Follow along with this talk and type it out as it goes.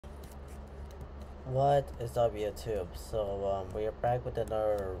What is up, YouTube? So we are back with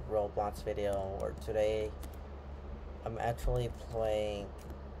another Roblox video where today I'm actually playing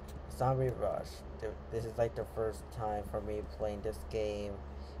Zombie Rush. This is like the first time for me playing this game.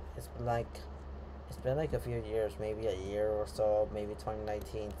 It's been like a few years, maybe a year or so, maybe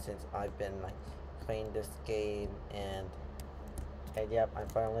 2019 since I've been like playing this game, and yep, I'm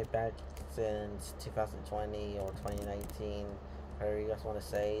finally back since 2020 or 2019, whatever you guys want to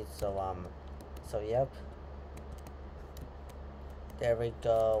say. So yep, there we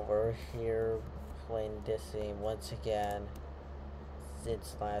go. We're here playing this game once again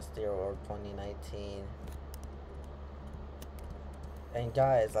since last year or 2019. And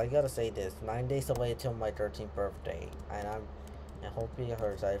guys, I gotta say this: 9 days away till my 13th birthday, and I hope you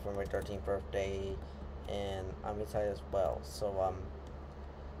are excited for my 13th birthday, and I'm excited as well. It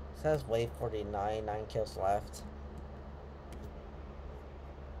says wave 49, 9 kills left.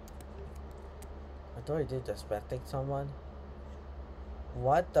 What do I do? To spectate someone?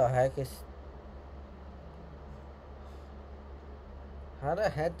 What the heck is? How the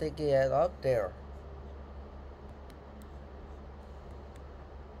heck did they get up there?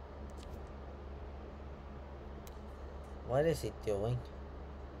 What is he doing?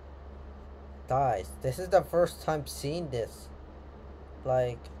 Guys, this is the first time seeing this.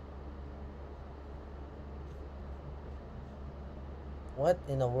 Like, what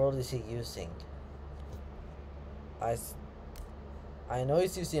in the world is he using? I know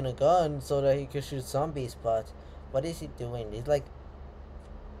he's using a gun so that he can shoot zombies, but what is he doing? He's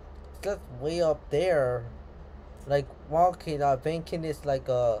just way up there, like walking. Thinking it's like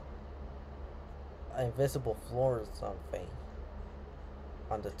a invisible floor or something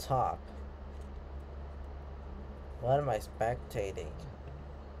on the top. What am I spectating?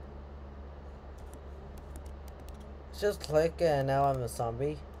 Just click and now I'm a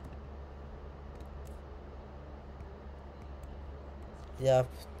zombie. Yep,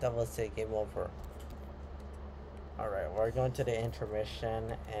 that was it. Game over. Alright, we're going to the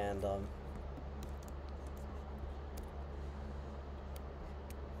intermission, and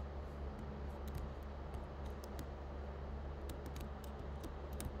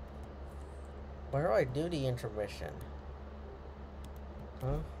where do I do the intermission?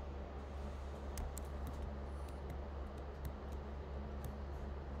 Huh?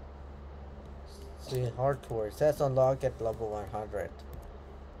 See, hardcore. It says unlock at level 100.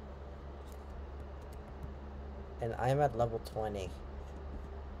 And I'm at level 20.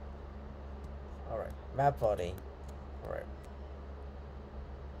 Alright, map body. Alright.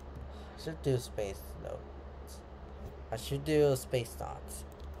 I should do space notes. I should do space dots.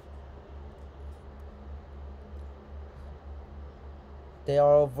 They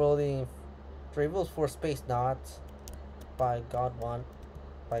are voting 3 votes for space dots by Gone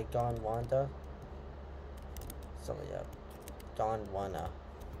Wanda. So yeah, Gone Wanda.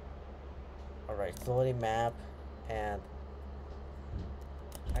 Alright, slowly map. And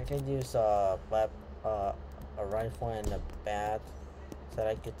I can use a rifle and a bat so that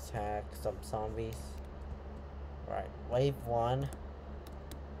I could attack some zombies. Right, wave 1.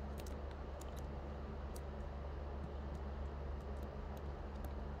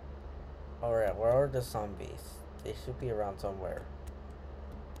 Alright, where are the zombies? They should be around somewhere.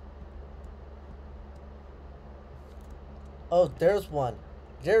 Oh, there's one.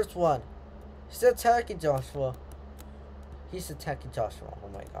 There's one. He's attacking Joshua. He's attacking Joshua. Oh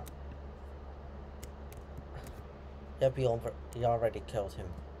my god. Yep, he already killed him.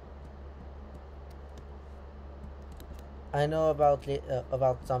 I know about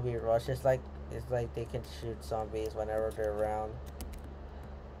zombie rush. It's like they can shoot zombies whenever they're around.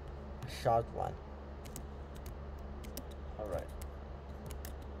 I shot one. Alright.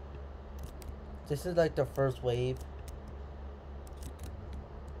 This is like the first wave.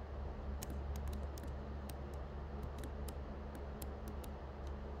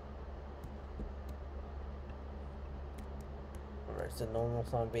 It's a normal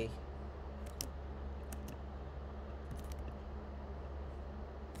zombie.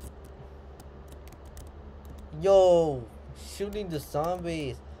 Yo, shooting the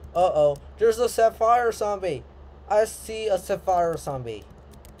zombies. Uh-oh, there's a sapphire zombie. I see a sapphire zombie.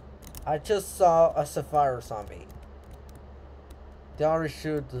 I just saw a sapphire zombie. They already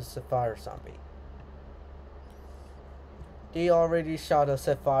shoot the sapphire zombie. They already shot a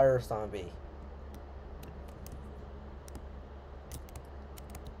sapphire zombie.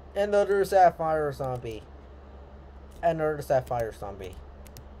 Another sapphire zombie. Another sapphire zombie.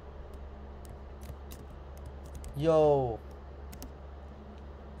 Yo.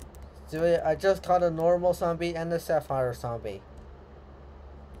 So I just caught a normal zombie and a sapphire zombie.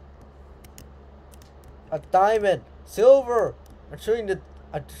 A diamond, silver. I'm showing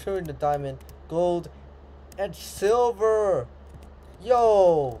the diamond, gold, and silver.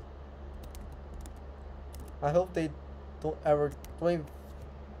 Yo. I hope they don't ever blame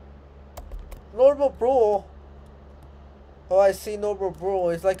Normal Brawl. Oh, I see Normal Brawl.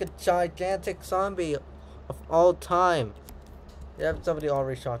 It's like a gigantic zombie of all time. Yeah, somebody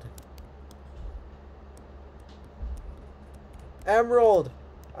already shot it. Emerald.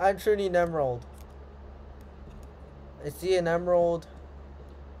 I'm shooting emerald. I see an emerald.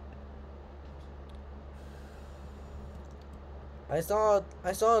 I saw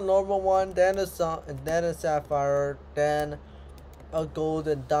a normal one, then a sapphire, then a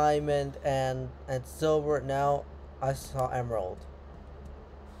golden diamond and silver. Now I saw emerald.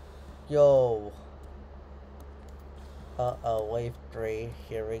 Yo. Wave 3.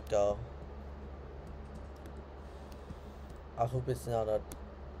 Here we go. I hope it's not a.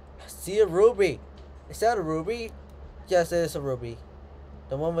 I see a ruby. Is that a ruby? Yes, it is a ruby.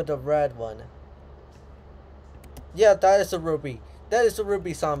 The one with the red one. Yeah, that is a ruby. That is a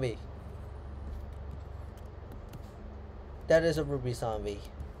ruby zombie. That is a ruby zombie.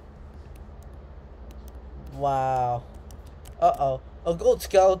 Wow. Uh-oh. A gold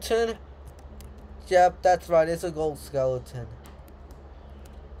skeleton? Yep, that's right. It's a gold skeleton.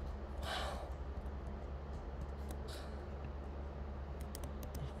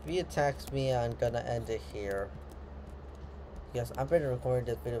 If he attacks me, I'm gonna end it here. Yes, I've been recording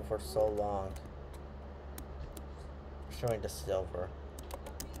this video for so long. Showing the silver.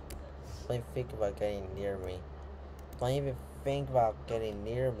 Don't even think about getting near me. Don't even think about getting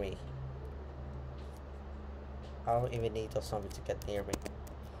near me. I don't even need those zombies to get near me.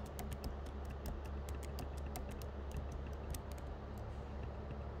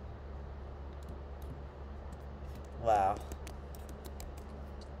 Wow.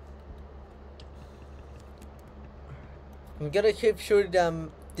 I'm gonna keep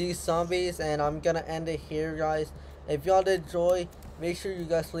shooting these zombies, and I'm gonna end it here, guys. If y'all enjoy, make sure you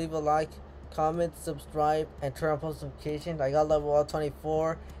guys leave a like, comment, subscribe, and turn on post notifications. I got level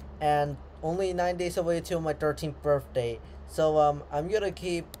 124, and only 9 days away till my 13th birthday. So I'm gonna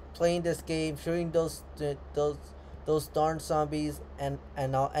keep playing this game, shooting those darn zombies, and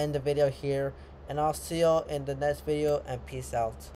I'll end the video here. And I'll see y'all in the next video, and peace out.